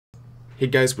Hey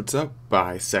guys, what's up?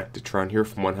 Bisectatron here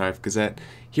from OneHive Gazette,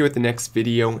 here with the next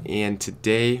video, and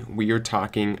today we are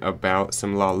talking about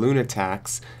some LaLoon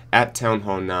attacks at Town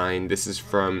Hall 9. This is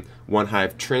from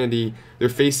OneHive Trinity. They're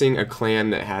facing a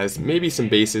clan that has maybe some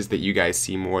bases that you guys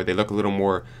see more. They look a little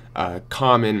more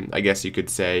common, I guess you could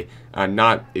say.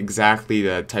 Not exactly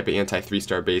the type of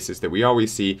anti-3-star bases that we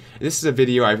always see. And this is a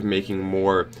video I've been making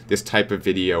more, this type of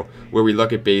video, where we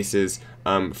look at bases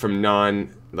from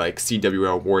like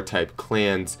CWL war type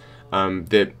clans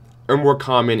that are more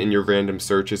common in your random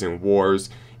searches and wars,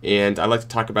 and I like to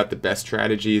talk about the best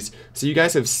strategies. So you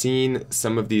guys have seen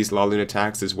some of these LaLoon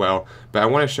attacks as well, but I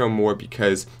want to show more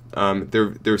because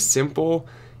they're simple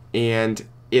and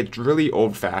it's really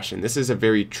old-fashioned. This is a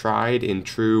very tried and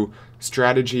true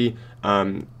strategy.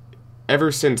 Ever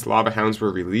since Lava Hounds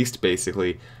were released,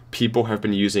 basically, people have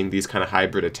been using these kind of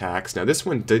hybrid attacks. Now this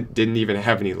one didn't even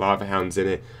have any Lava Hounds in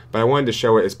it, but I wanted to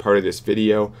show it as part of this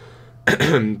video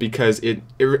because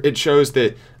it shows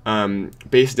that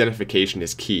base identification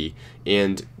is key,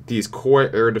 and these core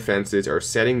air defenses are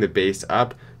setting the base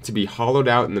up to be hollowed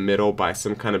out in the middle by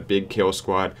some kind of big kill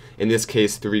squad. In this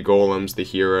case, 3 golems, the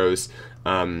heroes,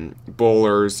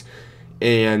 bowlers,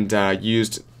 and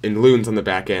used in loons on the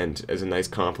back end as a nice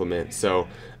complement. So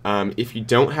if you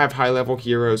don't have high-level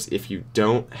heroes, if you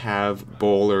don't have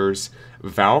bowlers,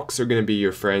 Valks are going to be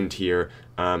your friend here.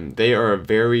 They are a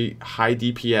very high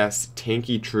DPS,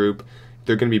 tanky troop.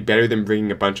 They're going to be better than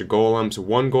bringing a bunch of golems.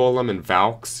 1 golem and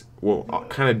Valks will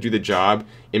kind of do the job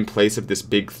in place of this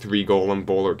big 3 golem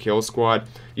bowler kill squad.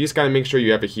 You just got to make sure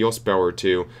you have a heal spell or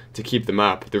two to keep them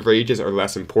up. The rages are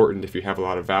less important if you have a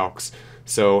lot of Valks.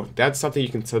 So that's something you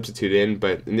can substitute in,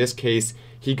 but in this case,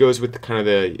 he goes with kind of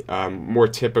the more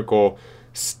typical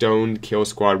stoned kill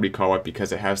squad, we call it,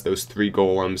 because it has those 3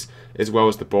 golems as well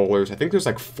as the bowlers. I think there's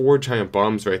like 4 giant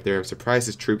bombs right there. I'm surprised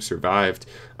his troops survived.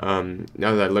 Now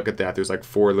that I look at that, there's like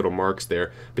 4 little marks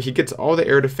there. But he gets all the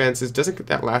air defenses, doesn't get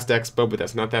that last expo, but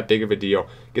that's not that big of a deal.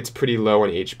 Gets pretty low on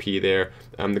HP there.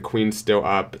 The queen's still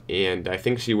up, and I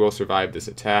think she will survive this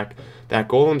attack. That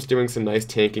golem's doing some nice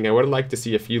tanking. I would have liked to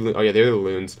see a few, oh yeah, they're the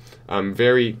loons.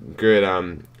 Very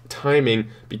good timing,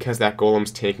 because that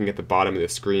golem's tanking at the bottom of the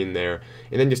screen there,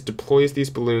 and then just deploys these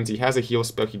balloons. He has a heal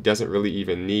spell he doesn't really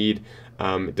even need.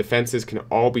 Defenses can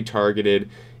all be targeted,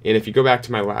 and if you go back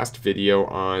to my last video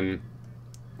on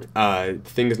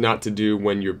things not to do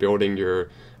when you're building your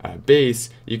base,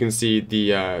 you can see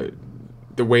the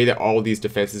way that all of these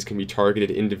defenses can be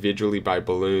targeted individually by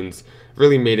balloons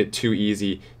really made it too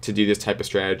easy to do this type of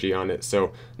strategy on it.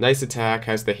 So nice attack,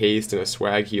 has the haste and a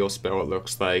swag heal spell, it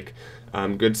looks like.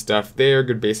 Good stuff there,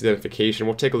 good base identification.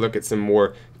 We'll take a look at some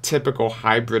more typical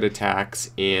hybrid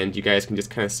attacks, and you guys can just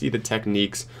kind of see the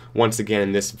techniques once again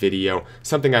in this video.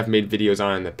 Something I've made videos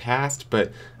on in the past,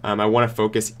 but I want to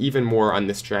focus even more on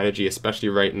this strategy, especially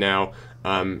right now,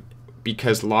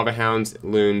 because Lava Hounds,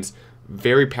 Loons,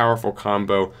 very powerful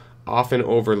combo, often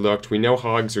overlooked. We know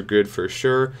hogs are good for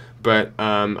sure, but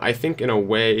I think in a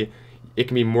way it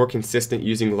can be more consistent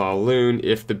using LaLoon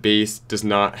if the base does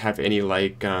not have any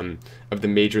like of the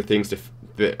major things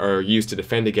that are used to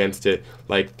defend against it,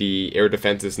 like the air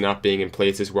defenses not being in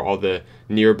places where all the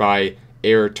nearby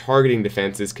air targeting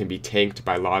defenses can be tanked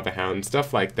by Lava Hound,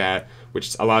 stuff like that,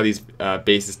 which a lot of these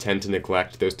bases tend to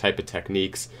neglect those type of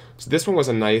techniques. So this one was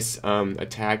a nice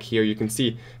attack here. You can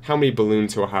see how many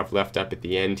balloons he'll have left up at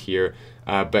the end here.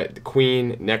 But the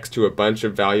queen next to a bunch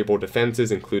of valuable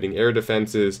defenses, including air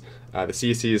defenses, the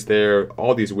CC is there,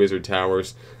 all these wizard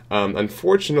towers.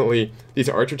 Unfortunately, these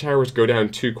archer towers go down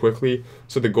too quickly,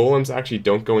 so the golems actually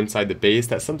don't go inside the base.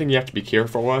 That's something you have to be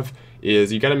careful of,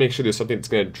 is you got to make sure there's something that's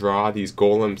going to draw these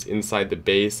golems inside the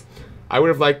base. I would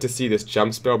have liked to see this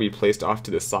jump spell be placed off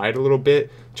to the side a little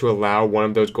bit to allow one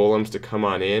of those golems to come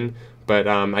on in, but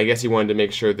I guess he wanted to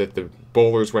make sure that the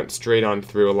bowlers went straight on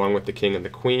through along with the king and the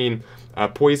queen.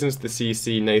 Poisons the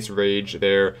CC, nice rage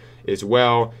there as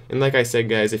well. And like I said,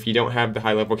 guys, if you don't have the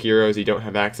high-level heroes, you don't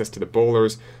have access to the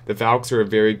bowlers, the Valks are a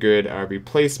very good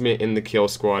replacement in the kill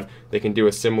squad. They can do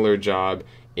a similar job,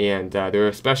 and they're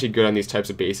especially good on these types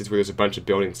of bases where there's a bunch of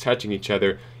buildings touching each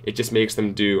other. It just makes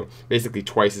them do basically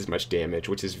twice as much damage,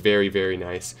 which is very, very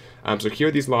nice. So here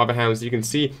are these Lava Hounds. You can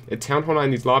see at Town Hall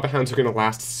 9, these Lava Hounds are going to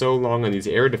last so long on these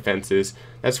air defenses.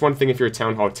 That's one thing if you're at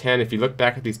Town Hall 10. If you look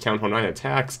back at these Town Hall 9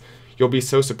 attacks, you'll be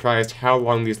so surprised how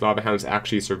long these Lava Hounds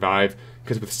actually survive,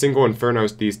 because with single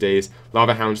Infernos these days,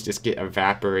 Lava Hounds just get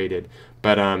evaporated.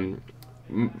 But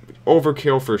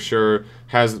overkill for sure,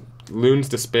 has Loon's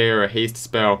Despair, a haste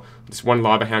spell, this one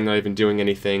Lava Hound not even doing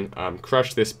anything,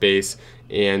 crushed this base,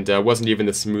 and wasn't even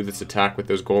the smoothest attack with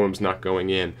those golems not going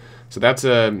in. So that's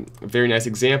a very nice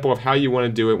example of how you want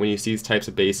to do it when you see these types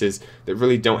of bases that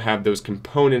really don't have those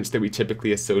components that we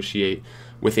typically associate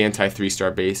with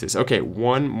anti-3-star bases. Okay,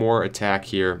 one more attack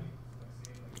here,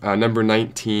 number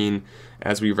 19,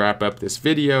 as we wrap up this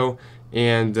video,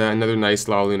 and another nice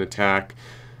LaLoon attack.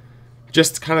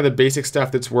 Just kind of the basic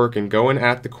stuff that's working, going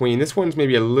at the queen. This one's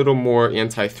maybe a little more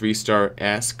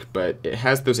anti-3-star-esque, but it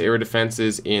has those air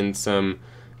defenses in some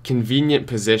convenient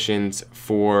positions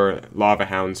for Lava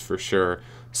Hounds for sure.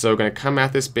 So going to come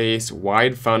at this base,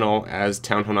 wide funnel, as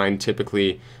Town Hall 9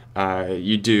 typically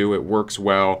you do. It works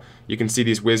well. You can see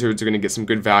these wizards are going to get some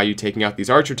good value taking out these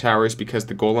archer towers because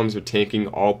the golems are taking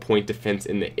all point defense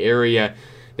in the area.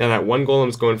 Now that one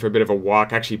golem's going for a bit of a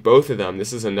walk, actually both of them.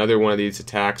 This is another one of these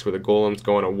attacks where the golem's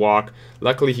going a walk.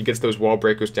 Luckily he gets those wall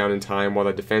breakers down in time while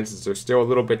the defenses are still a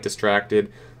little bit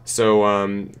distracted. So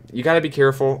you got to be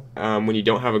careful when you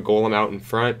don't have a golem out in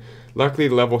front. Luckily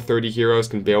level 30 heroes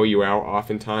can bail you out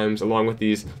oftentimes, along with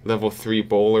these level 3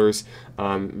 bowlers.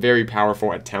 Very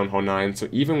powerful at Town Hall 9. So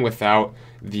even without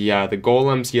the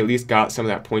golems, he at least got some of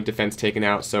that point defense taken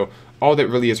out. So all that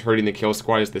really is hurting the kill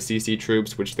squad is the CC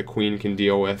troops, which the queen can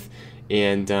deal with.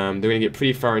 And they're going to get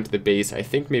pretty far into the base. I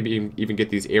think maybe even get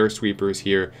these air sweepers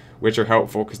here, which are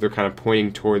helpful because they're kind of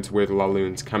pointing towards where the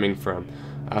LaLoon's coming from.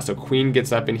 So queen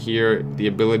gets up in here. The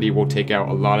ability will take out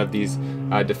a lot of these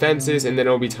defenses, and then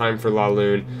it'll be time for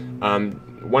LaLoon.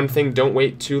 One thing, don't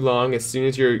wait too long. As soon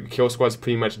as your kill squad's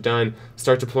pretty much done,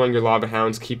 start deploying your Lava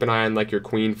Hounds. Keep an eye on like your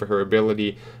queen for her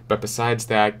ability. But besides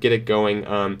that, get it going.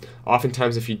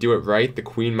 Oftentimes if you do it right, the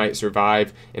queen might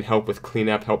survive and help with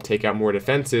cleanup, help take out more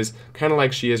defenses, kind of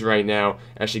like she is right now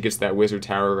as she gets that wizard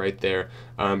tower right there.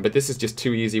 But this is just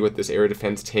too easy with this air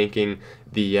defense tanking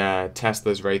the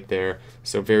Teslas right there.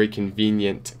 So very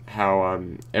convenient how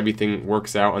everything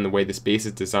works out on the way this base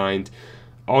is designed.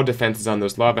 All defenses on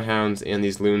those Lava Hounds, and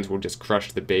these loons will just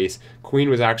crush the base. Queen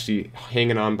was actually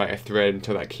hanging on by a thread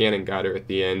until that cannon got her at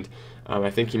the end.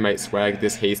 I think he might swag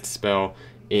this haste spell,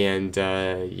 and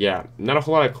yeah, not a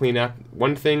whole lot of cleanup.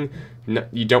 One thing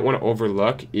you don't want to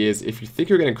overlook is if you think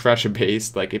you're going to crush a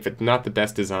base, like if it's not the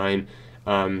best design,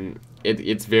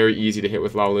 it's very easy to hit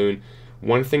with LaLoon.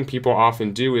 One thing people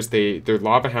often do is their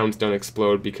Lava Hounds don't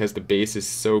explode because the base is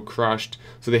so crushed,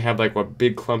 so they have like a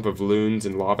big clump of loons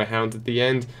and Lava Hounds at the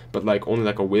end, but like only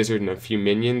like a wizard and a few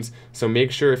minions. So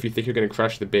make sure if you think you're going to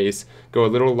crush the base, go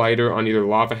a little lighter on either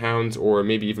Lava Hounds or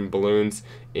maybe even balloons,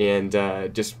 and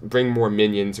just bring more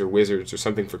minions or wizards or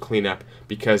something for cleanup,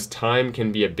 because time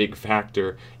can be a big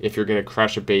factor if you're going to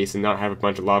crush a base and not have a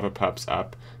bunch of lava pups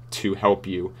up to help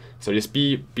you. So just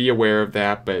be aware of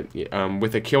that. But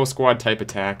with a kill squad type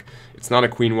attack, it's not a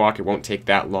queen walk. It won't take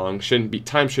that long.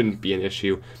 Time shouldn't be an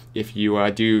issue if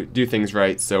you do things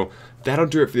right. So that'll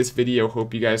do it for this video.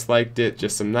 Hope you guys liked it.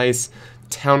 Just some nice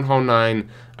Town Hall 9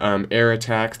 air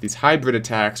attacks. These hybrid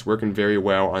attacks working very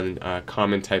well on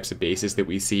common types of bases that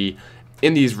we see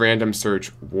in these random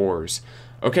search wars.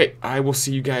 Okay, I will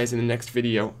see you guys in the next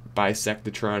video.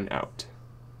 Bisectatron out.